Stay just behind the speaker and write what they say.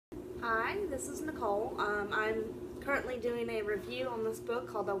Hi, this is Nicole. I'm currently doing a review on this book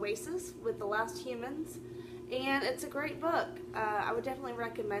called Oasis with the Last Humans, and it's a great book. I would definitely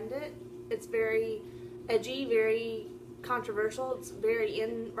recommend it. It's very edgy, very controversial. It's very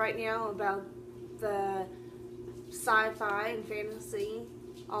in right now about the sci-fi and fantasy.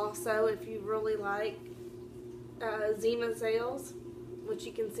 Also, if you really like Dima Zales, which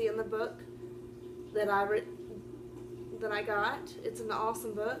you can see in the book that I got. It's an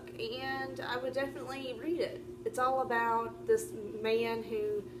awesome book, and I would definitely read it. It's all about this man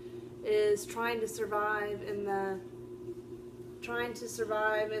who is trying to survive in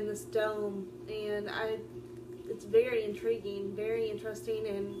this dome, and it's very intriguing, very interesting,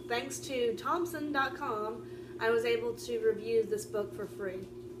 and thanks to Thompson.com, I was able to review this book for free.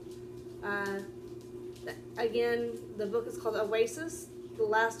 Again, the book is called Oasis, The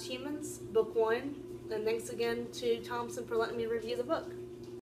Last Humans, Book 1. And thanks again to Thompson for letting me review the book.